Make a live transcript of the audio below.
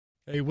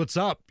Hey, what's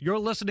up? You're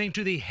listening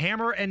to the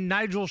Hammer and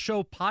Nigel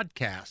Show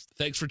podcast.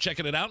 Thanks for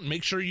checking it out, and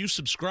make sure you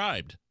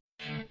subscribed.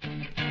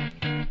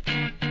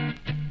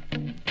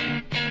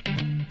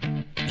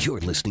 You're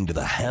listening to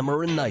the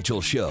Hammer and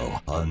Nigel Show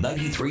on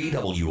 93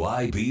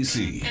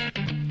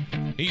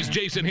 WIBC. He's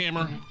Jason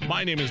Hammer.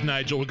 My name is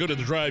Nigel. We'll go to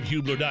the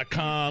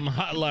drivehubler.com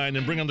hotline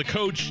and bring on the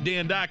coach,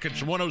 Dan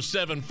Dakich,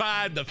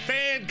 107.5. The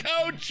Fan.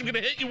 Coach, I'm going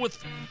to hit you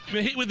with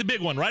the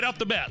big one right off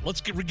the bat. Let's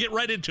get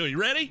right into it. You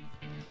ready?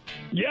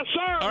 Yes,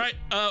 sir. All right.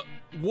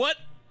 What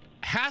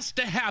has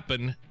to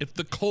happen if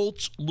the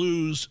Colts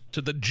lose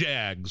to the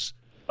Jags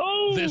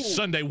this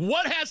Sunday?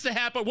 What has to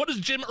happen? What does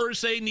Jim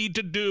Irsay need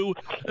to do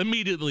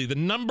immediately? The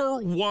number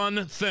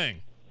one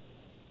thing.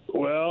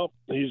 Well,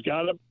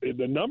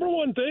 the number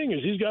one thing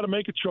is he's got to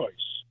make a choice.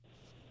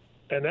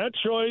 And that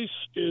choice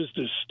is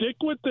to stick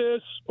with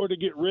this or to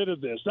get rid of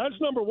this. That's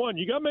number one.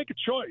 You got to make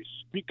a choice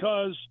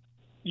because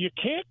you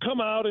can't come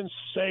out and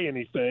say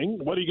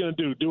anything. What are you going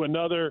to do? Do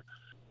another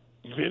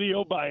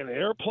video by an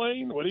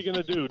airplane? What are you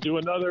going to do? Do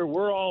another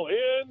we're all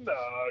in,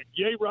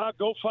 yay rock,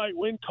 go fight,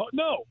 win?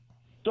 No.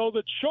 So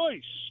the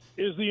choice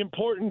is the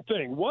important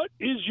thing. What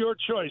is your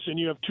choice? And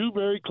you have two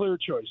very clear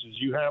choices.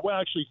 You have, well,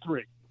 actually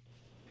three.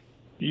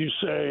 You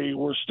say,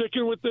 we're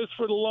sticking with this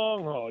for the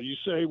long haul. You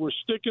say, we're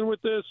sticking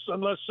with this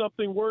unless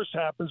something worse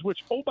happens, which,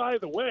 oh, by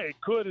the way,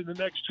 could in the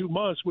next 2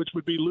 months, which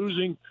would be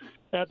losing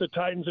at the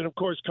Titans and, of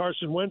course,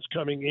 Carson Wentz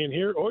coming in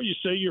here. Or you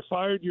say you're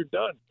fired, you're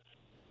done.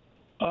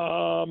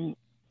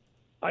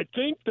 I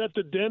think that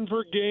the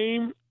Denver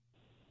game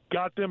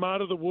got them out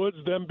of the woods,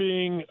 them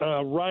being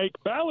Reich.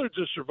 Ballard's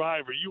a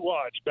survivor. You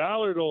watch.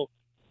 Ballard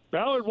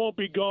won't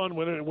be gone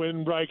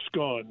when Reich's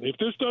gone. If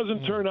this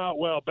doesn't turn out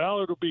well,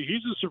 Ballard will be.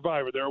 He's a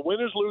survivor. There are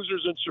winners,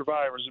 losers, and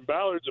survivors, and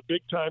Ballard's a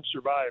big-time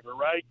survivor.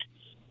 Reich,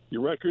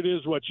 your record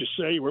is what you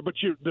say you were. But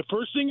the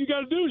first thing you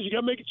got to do is you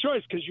got to make a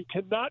choice because you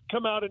cannot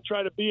come out and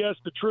try to BS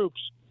the troops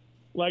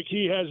like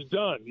he has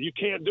done. You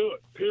can't do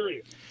it,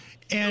 period.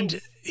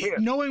 And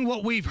knowing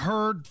what we've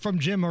heard from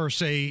Jim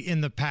Irsay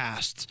in the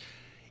past,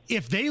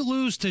 if they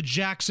lose to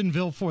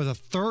Jacksonville for the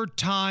third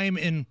time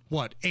in,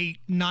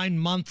 8-9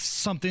 months,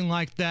 something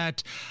like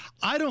that,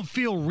 I don't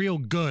feel real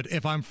good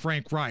if I'm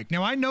Frank Reich.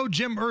 Now, I know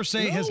Jim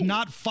Irsay has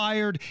not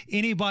fired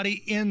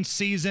anybody in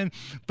season,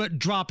 but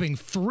dropping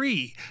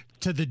 3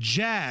 to the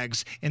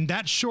Jags in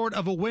that short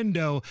of a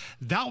window,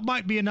 that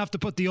might be enough to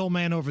put the old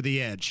man over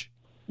the edge.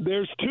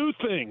 There's two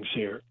things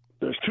here.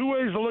 There's two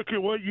ways to look at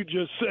what you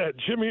just said.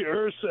 Jimmy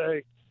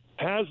Irsay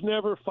has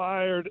never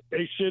fired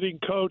a sitting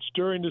coach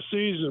during the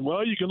season.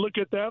 Well, you can look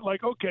at that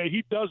like, okay,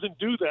 he doesn't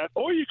do that.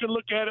 Or you can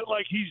look at it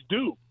like he's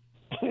due.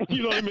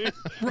 You know what I mean?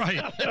 Right.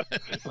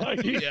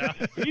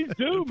 He's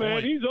due,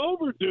 man. He's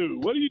overdue.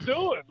 What are you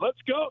doing?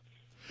 Let's go.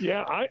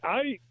 Yeah,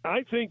 I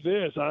think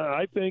this.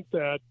 I think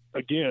that,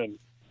 again,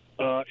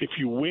 if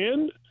you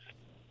win,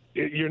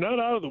 you're not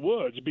out of the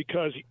woods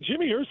because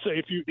Jimmy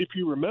Irsay, if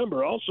you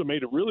remember, also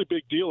made a really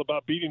big deal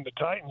about beating the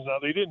Titans. Now,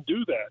 they didn't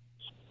do that.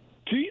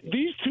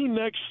 These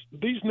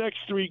next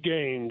 3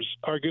 games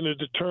are going to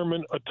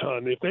determine a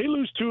ton. If they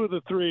lose 2 of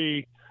the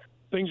 3,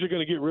 things are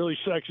going to get really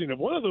sexy. And if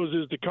one of those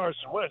is the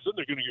Carson Wentz, then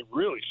they're going to get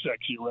really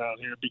sexy around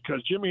here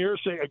because Jimmy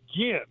Irsay,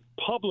 again,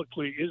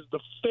 publicly is the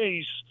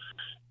face,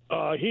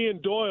 he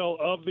and Doyle,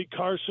 of the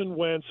Carson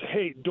Wentz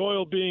hate.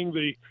 Doyle being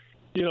the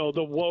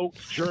woke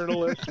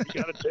journalist. We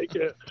got to take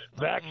a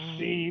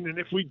vaccine, and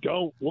if we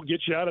don't, we'll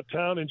get you out of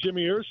town. And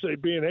Jimmy Irsay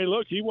being, hey,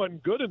 look, he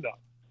wasn't good enough.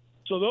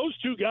 So those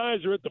two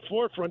guys are at the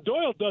forefront.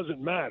 Doyle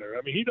doesn't matter.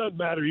 I mean, he doesn't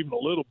matter even a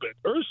little bit.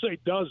 Irsay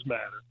does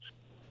matter.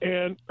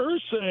 And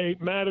Irsay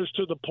matters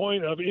to the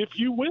point of if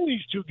you win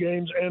these 2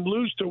 games and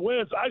lose to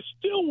Wentz, I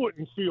still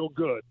wouldn't feel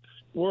good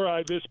were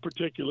I this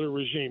particular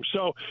regime.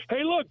 So,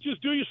 hey, look,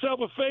 just do yourself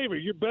a favor.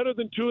 You're better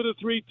than 2 of the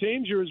 3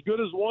 teams. You're as good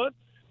as one.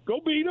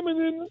 Go beat them, and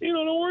then,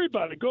 don't worry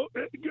about it. Go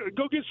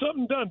get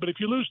something done. But if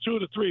you lose 2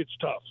 of the 3, it's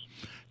tough.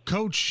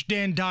 Coach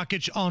Dan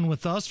Dakich on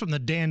with us from the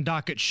Dan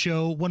Dakich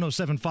Show,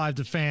 107.5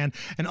 The Fan,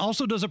 and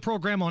also does a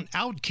program on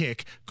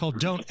Outkick called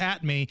Don't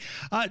At Me.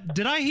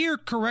 Did I hear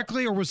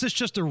correctly, or was this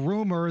just a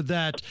rumor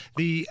that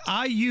the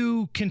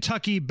IU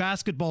Kentucky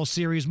basketball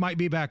series might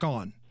be back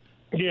on?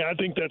 Yeah, I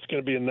think that's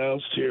going to be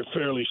announced here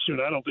fairly soon.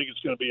 I don't think it's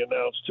going to be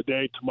announced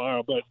today,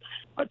 tomorrow, but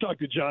I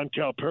talked to John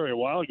Calipari a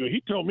while ago. He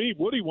told me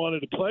Woody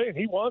wanted to play, and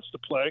he wants to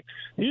play.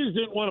 He just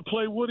didn't want to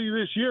play Woody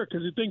this year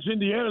because he thinks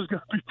Indiana's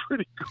going to be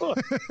pretty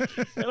good.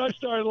 And I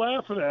started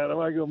laughing at him.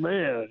 I go,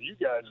 man, you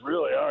guys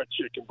really are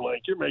chicken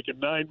blank. You're making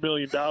 $9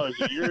 million a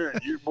year,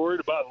 and you're worried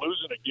about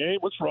losing a game?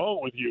 What's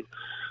wrong with you?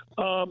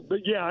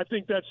 But, yeah, I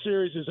think that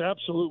series is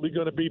absolutely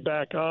going to be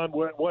back on.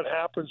 What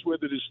happens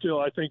with it is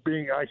still, I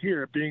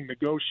hear it being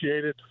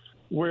negotiated.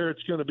 Where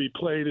it's going to be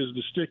played is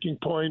the sticking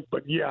point.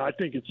 But, yeah, I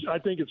think it's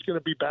going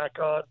to be back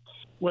on.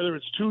 Whether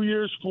it's 2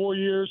 years, 4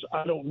 years,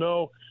 I don't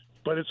know.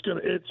 But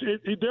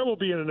there will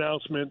be an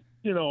announcement.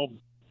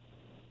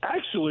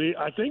 Actually,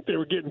 I think they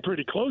were getting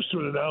pretty close to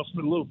an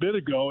announcement a little bit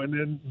ago,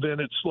 and then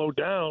it slowed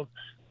down.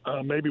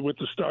 maybe with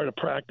the start of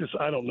practice.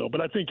 I don't know,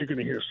 but I think you're going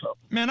to hear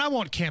something. Man, I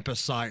want campus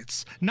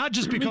sites, not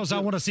just because I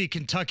want to see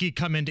Kentucky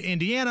come into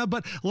Indiana,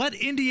 but let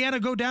Indiana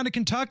go down to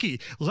Kentucky.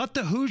 Let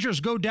the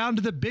Hoosiers go down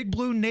to the Big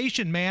Blue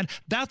Nation, man.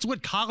 That's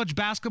what college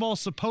basketball is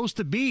supposed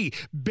to be.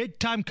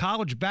 Big-time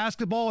college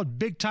basketball and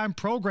big-time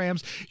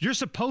programs. You're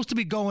supposed to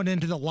be going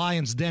into the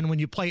Lions' Den when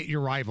you play at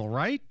your rival,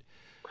 right?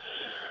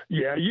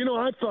 Yeah,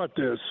 I thought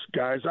this,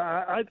 guys.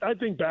 I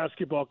think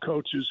basketball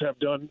coaches have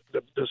done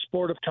the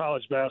sport of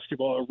college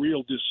basketball a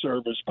real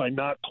disservice by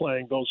not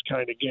playing those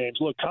kind of games.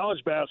 Look,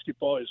 college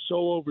basketball is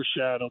so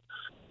overshadowed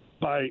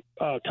by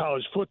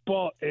college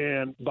football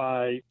and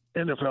by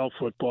NFL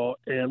football.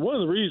 And one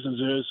of the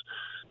reasons is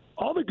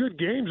all the good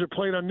games are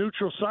played on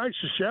neutral sites.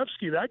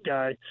 Krzyzewski, that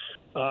guy,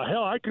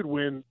 hell, I could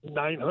win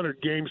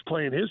 900 games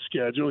playing his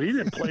schedule. He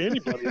didn't play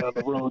anybody on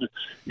the road.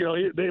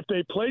 If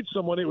they played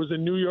someone, it was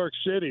in New York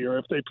City, or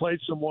if they played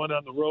someone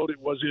on the road, it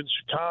was in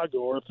Chicago,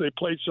 or if they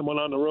played someone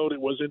on the road,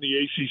 it was in the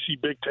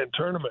ACC Big Ten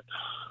tournament.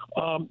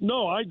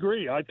 No, I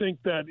agree. I think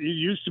that it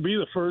used to be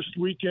the first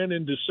weekend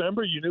in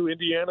December. You knew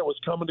Indiana was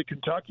coming to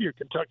Kentucky, or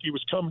Kentucky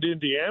was coming to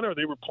Indiana, or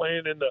they were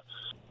playing in the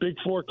Big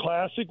Four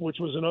Classic, which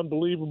was an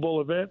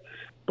unbelievable event.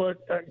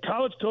 But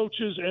college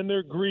coaches and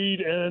their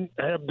greed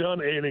have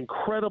done an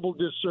incredible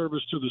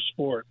disservice to the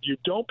sport. You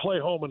don't play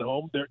home and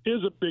home. There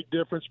is a big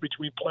difference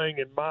between playing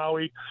in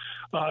Maui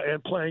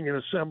and playing in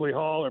Assembly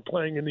Hall, or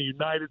playing in the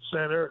United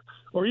Center,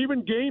 or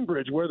even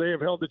Gainbridge, where they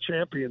have held the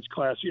Champions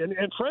Classic.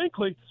 And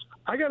frankly,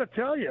 I got to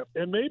tell you,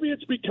 and maybe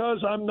it's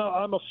because I'm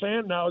a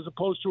fan now as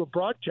opposed to a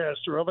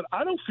broadcaster of it,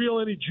 I don't feel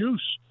any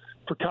juice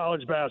for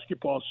college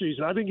basketball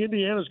season. I think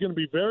Indiana's going to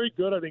be very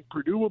good. I think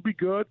Purdue will be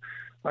good.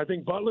 I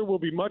think Butler will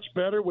be much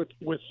better with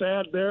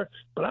Thad there.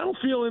 But I don't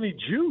feel any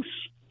juice.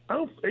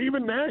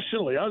 Even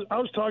nationally. I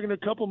was talking to a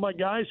couple of my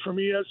guys from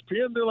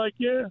ESPN. They're like,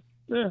 yeah,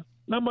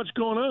 not much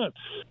going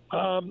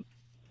on.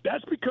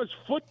 That's because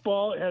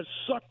football has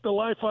sucked the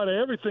life out of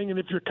everything. And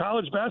if you're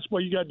college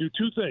basketball, you got to do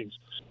two things.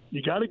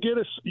 You got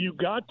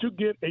to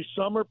get a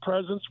summer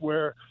presence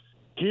where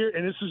here,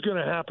 and this is going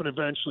to happen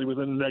eventually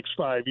within the next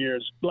 5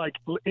 years, like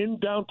in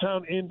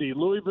downtown Indy,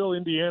 Louisville,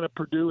 Indiana,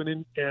 Purdue,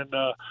 and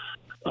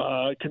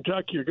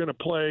Kentucky are going to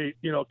play,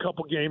 a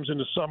couple games in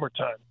the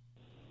summertime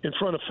in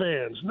front of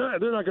fans. No,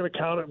 they're not going to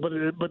count it,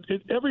 but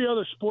every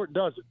other sport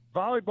does it.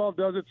 Volleyball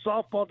does it,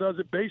 softball does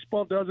it,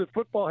 baseball does it,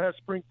 football has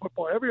spring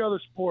football. Every other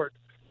sport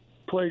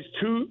plays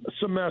 2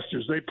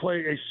 semesters. They play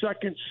a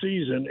second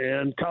season,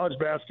 and college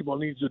basketball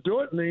needs to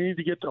do it, and they need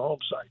to get to home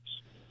sites.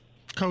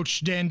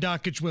 Coach Dan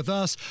Dakich with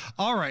us.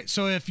 All right,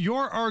 so if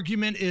your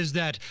argument is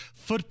that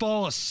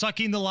football is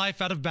sucking the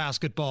life out of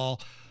basketball,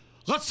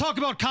 let's talk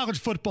about college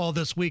football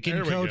this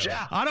weekend, Coach.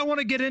 I don't want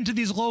to get into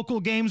these local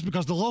games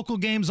because the local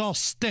games all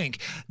stink.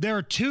 There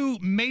are 2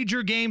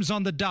 major games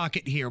on the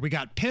docket here. We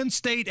got Penn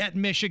State at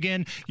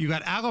Michigan. You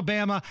got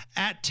Alabama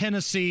at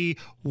Tennessee.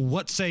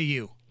 What say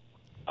you?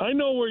 I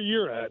know where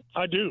you're at.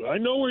 I do. I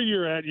know where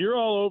you're at. You're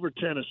all over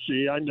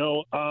Tennessee. I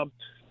know.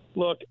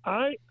 Look,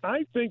 I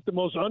think the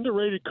most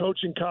underrated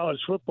coach in college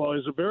football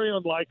is a very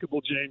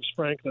unlikable James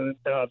Franklin.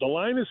 The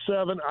line is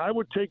 7. I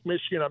would take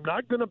Michigan. I'm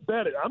not going to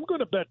bet it. I'm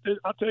going to bet this.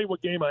 I'll tell you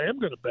what game I am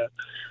going to bet.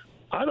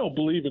 I don't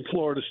believe in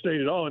Florida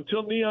State at all.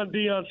 Until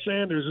Deion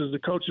Sanders is the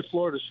coach of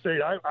Florida State,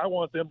 I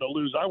want them to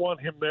lose. I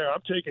want him there.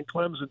 I'm taking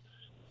Clemson,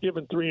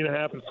 giving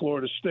 3.5 in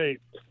Florida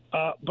State.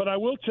 But I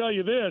will tell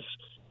you this.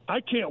 I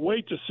can't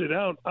wait to sit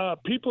down.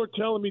 People are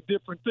telling me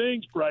different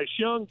things. Bryce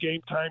Young,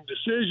 game-time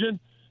decision.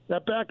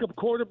 That backup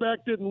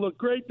quarterback didn't look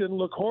great, didn't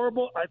look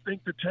horrible. I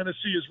think the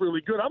Tennessee is really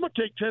good. I'm going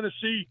to take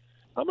Tennessee.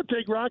 I'm going to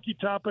take Rocky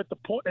Top at the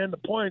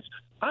points.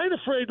 I ain't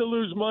afraid to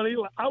lose money.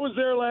 I was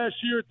there last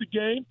year at the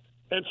game,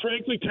 and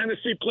frankly,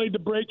 Tennessee played the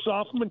brakes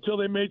off them until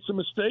they made some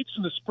mistakes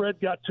and the spread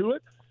got to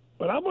it.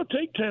 But I'm going to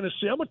take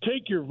Tennessee. I'm going to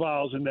take your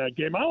Vols in that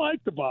game. I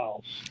like the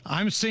Vols.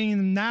 I'm seeing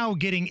them now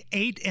getting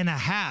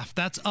 8.5.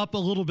 That's up a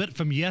little bit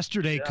from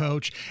yesterday,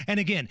 Coach. And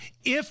again,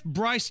 if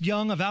Bryce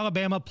Young of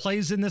Alabama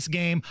plays in this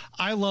game,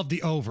 I love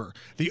the over.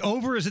 The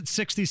over is at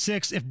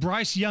 66. If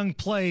Bryce Young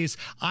plays,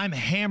 I'm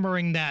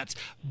hammering that.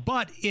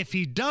 But if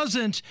he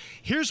doesn't,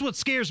 here's what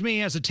scares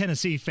me as a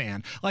Tennessee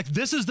fan. Like,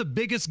 this is the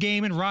biggest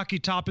game in Rocky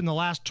Top in the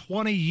last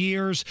 20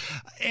 years.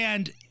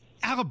 And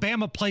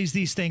Alabama plays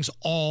these things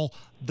all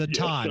the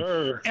time.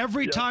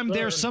 Every time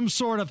there's some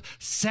sort of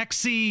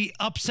sexy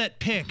upset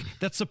pick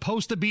that's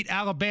supposed to beat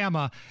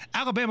Alabama,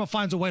 Alabama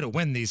finds a way to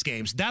win these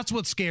games. That's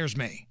what scares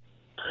me.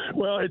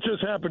 Well, it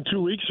just happened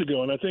 2 weeks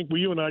ago, and I think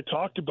you and I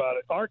talked about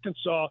it.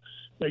 Arkansas,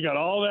 they got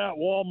all that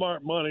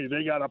Walmart money.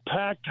 They got a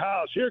packed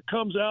house. Here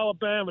comes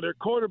Alabama. Their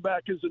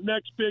quarterback is the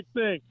next big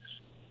thing.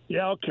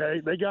 Yeah, okay.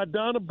 They got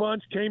down a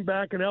bunch, came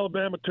back, and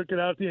Alabama took it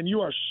out at the end.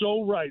 You are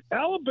so right.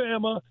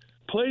 Alabama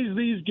plays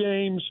these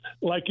games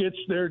like it's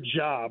their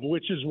job,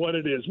 which is what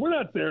it is. We're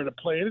not there to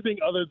play anything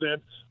other than,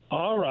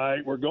 all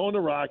right, we're going to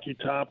Rocky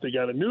Top. They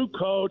got a new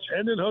coach.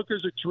 Hendon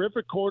Hooker's a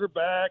terrific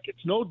quarterback.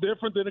 It's no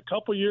different than a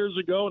couple years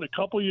ago and a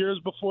couple years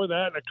before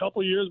that and a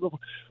couple years before.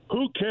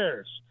 Who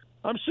cares?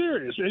 I'm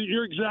serious.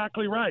 You're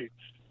exactly right.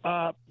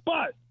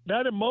 But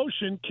that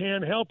emotion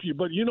can help you.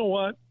 But you know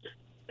what?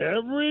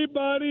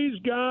 Everybody's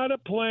got a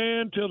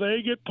plan till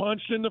they get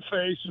punched in the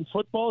face, and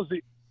football is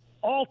the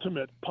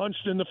ultimate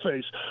punched in the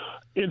face.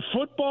 In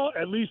football,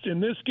 at least in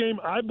this game,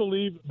 I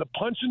believe the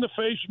punch in the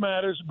face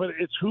matters, but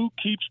it's who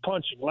keeps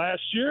punching.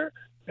 Last year,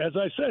 as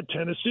I said,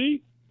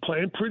 Tennessee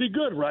playing pretty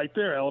good right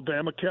there.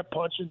 Alabama kept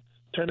punching.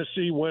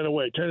 Tennessee went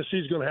away.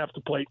 Tennessee's going to have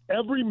to play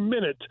every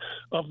minute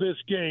of this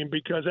game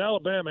because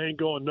Alabama ain't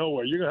going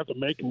nowhere. You're going to have to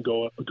make them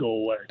go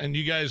away. And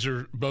you guys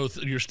are both,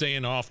 you're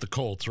staying off the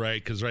Colts,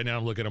 right? Because right now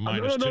I'm looking at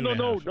minus No.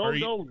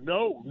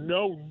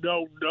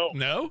 2.5.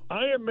 No?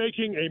 I am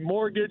making a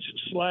mortgage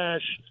 /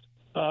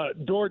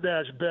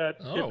 DoorDash bet.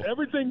 Oh. If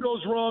everything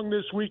goes wrong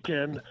this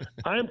weekend,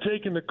 I'm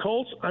taking the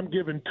Colts. I'm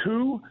giving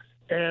 2.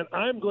 And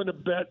I'm going to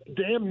bet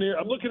damn near.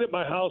 I'm looking at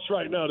my house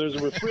right now. There's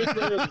a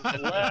refrigerator, there's a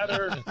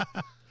ladder,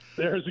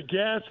 there's a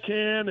gas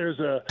can, there's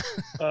a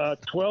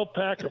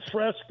 12-pack of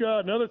Fresca,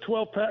 another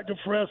 12-pack of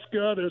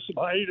Fresca, there's some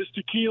hiatus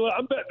tequila.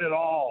 I'm betting it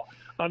all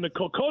on the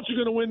Colts. Colts are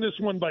going to win this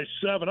one by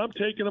 7. I'm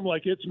taking them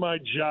like it's my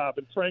job,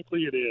 and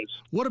frankly, it is.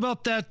 What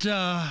about that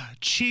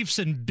Chiefs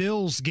and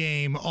Bills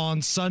game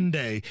on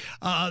Sunday?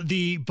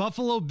 The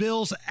Buffalo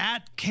Bills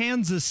at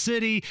Kansas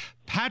City.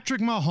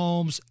 Patrick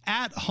Mahomes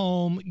at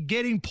home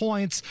getting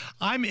points.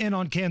 I'm in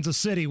on Kansas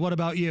City. What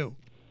about you?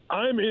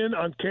 I'm in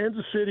on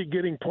Kansas City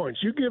getting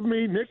points. You give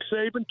me Nick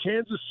Saban,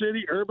 Kansas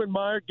City, Urban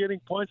Meyer getting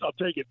points. I'll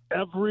take it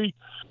every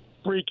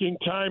freaking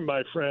time,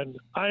 my friend.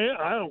 I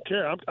don't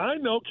care. I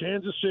know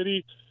Kansas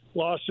City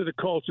lost to the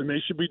Colts, and they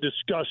should be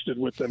disgusted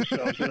with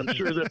themselves, and I'm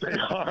sure that they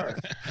are.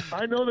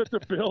 I know that the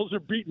Bills are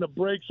beating the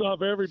brakes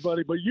off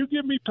everybody, but you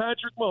give me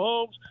Patrick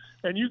Mahomes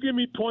and you give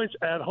me points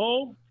at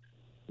home,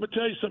 I'm going to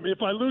tell you something.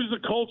 If I lose the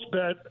Colts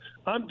bet,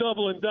 I'm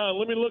doubling down.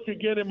 Let me look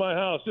again in my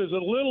house. There's a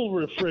little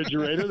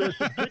refrigerator. There's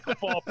some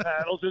pickleball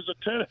paddles. There's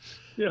a tennis.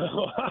 You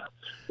know,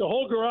 the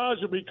whole garage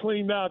will be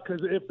cleaned out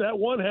because if that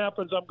one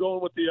happens, I'm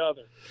going with the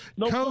other.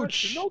 No Coach,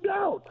 question, no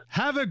doubt.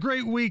 Have a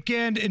great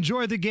weekend.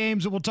 Enjoy the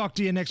games, and we'll talk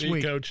to you next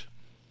week. Coach.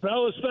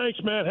 Fellas,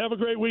 thanks, man. Have a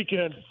great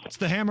weekend. It's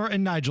the Hammer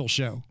and Nigel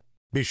Show.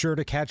 Be sure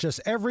to catch us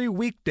every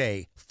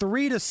weekday,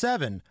 3 to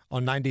 7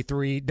 on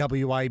 93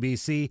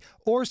 WIBC,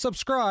 or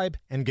subscribe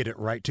and get it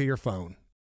right to your phone.